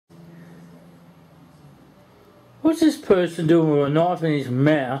What's this person doing with a knife in his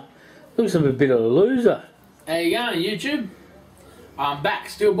mouth? Looks like a bit of a loser. How you going, YouTube? I'm back.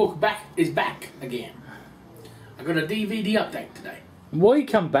 Steelbook is back again. I got a DVD update today. Why you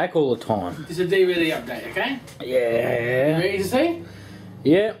come back all the time? It's a DVD update, okay? Yeah. You ready to see?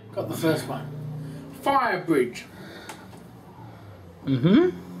 Yeah. Got the first one. Fire Bridge.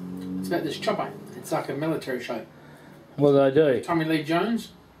 It's about this chopper. It's like a military show. What do they do? Tommy Lee Jones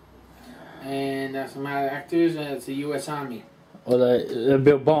and some other actors, and it's the US Army. Well, they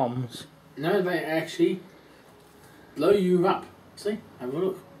build bombs. No, they actually blow you up. See? Have a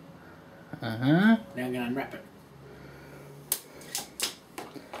look. Now I'm going to unwrap it.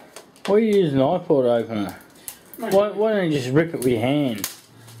 Why you use an iPod opener? Why don't you just rip it with your hand?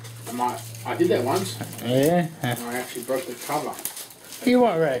 I did that once. Yeah? And I actually broke the cover. You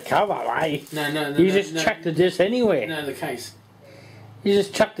won't read a cover, mate. No. You just chuck the disc anywhere. No, the case. You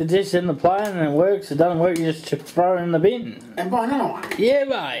just chuck the disc in the player and it works. If it doesn't work, you just throw it in the bin. And buy another one. Yeah,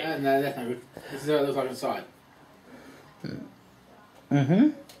 mate. No, that's not good. This is what it looks like inside.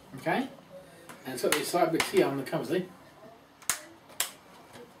 Okay? And it's got these side bits here on the cover, see?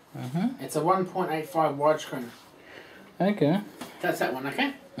 It's a 1.85 widescreen. Okay. That's that one,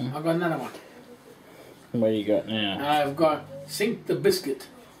 okay? I've got another one. What do you got now? I've got Sink the Biscuit.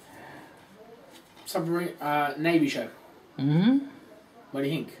 Submarine, Navy show. What do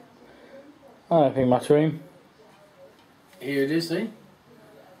you think? I don't think much of him. Here it is, see?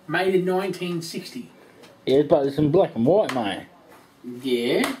 Made in 1960. Yeah, but it's in black and white, mate.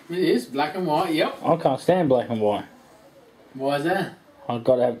 Yeah, it is. Black and white, yep. I can't stand black and white. Why is that? I've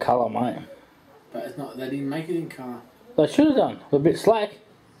got to have colour, mate. But it's not, they didn't make it in colour. They should have done. A bit slack.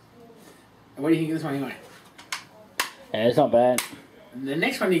 What do you think of this one anyway? Yeah, it's not bad. The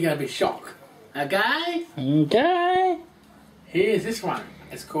next one you're going to be shocked. Okay? Okay. Here's this one.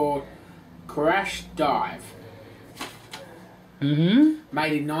 It's called Crash Dive. Made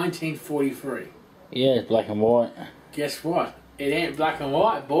in 1943. Yeah, it's black and white. Guess what? It ain't black and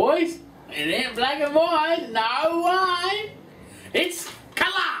white, boys. It ain't black and white. No way. It's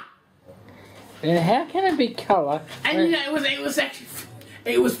colour. And how can it be colour? And you know,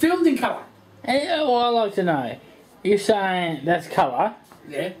 it was filmed in colour. Hey, well, I'd like to know. You're saying that's colour,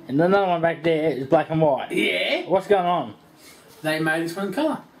 Yeah. and the other one back there is black and white. Yeah. What's going on? They made this one in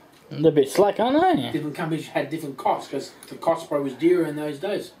colour. They're a bit slack, aren't they? Different companies had different costs because the cost probably was dearer in those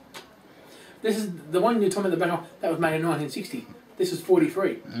days. This is the one you're talking about, the back that was made in 1960. This is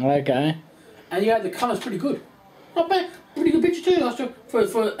 43. Okay. And yeah, the colour's pretty good. Not bad. Pretty good picture too, for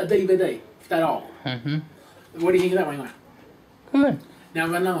a DVD. That old. What do you think of that one, anyway? Good. Now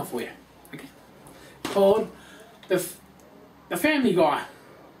I've got another one for you. Okay. Called the Family Guy.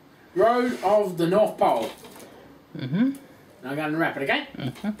 Road of the North Pole. Now I'm going to unwrap it, okay?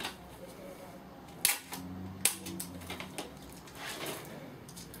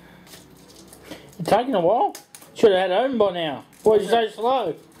 It's taking a while. Should have had it open by now. Why is it so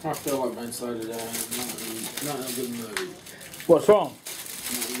slow? I feel like being slow today. Not in a good mood. What's wrong?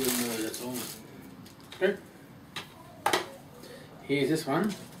 Not in a good mood, that's all. Okay. Here's this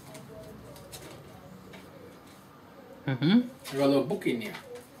one. I've got a little book in here.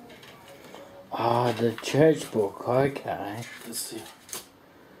 Ah, the church book. Okay. Let's see.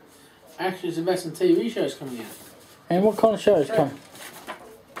 Actually, there's about some TV shows coming out. And what kind of shows come?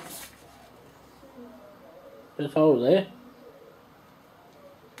 Just hold there.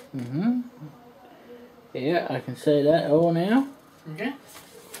 Yeah, I can see that all now. Okay.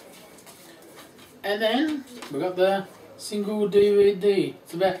 And then we got the single DVD.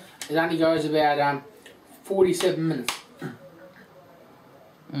 It only goes about 47 minutes.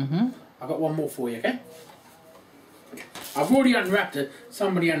 I've got one more for you, okay? I've already unwrapped it.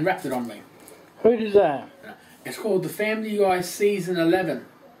 Somebody unwrapped it on me. Who did that? It's called The Family Guy Season 11.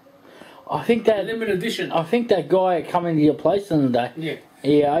 I think that limited edition. I think that guy come into your place the other day. Yeah.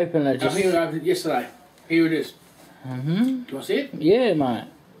 He opened it. I think I opened it yesterday. Here it is. Do you want to see it? Yeah, mate.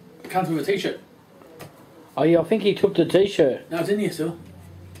 It comes with a T-shirt. Oh yeah, I think he took the T-shirt. No, it's in here still.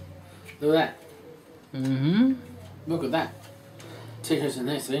 Look at that. Look at that. T-shirt's in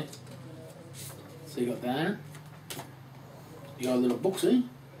there, see? So you got that. You got a little book, see?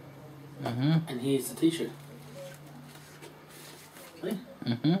 And here's the T-shirt. See?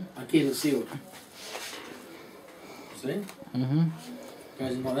 I keep it sealed. See?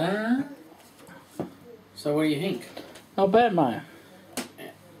 Goes in like that. So what do you think? Not bad, mate.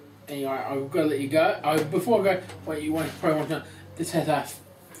 Anyway, I've got to let you go. Before I go, what you probably want to know, this has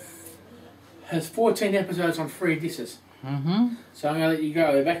 14 episodes on 3 discs. So I'm going to let you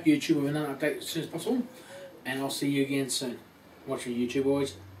go. Back to YouTube with another update as soon as possible. And I'll see you again soon. Watch your YouTube,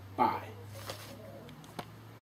 boys. Bye.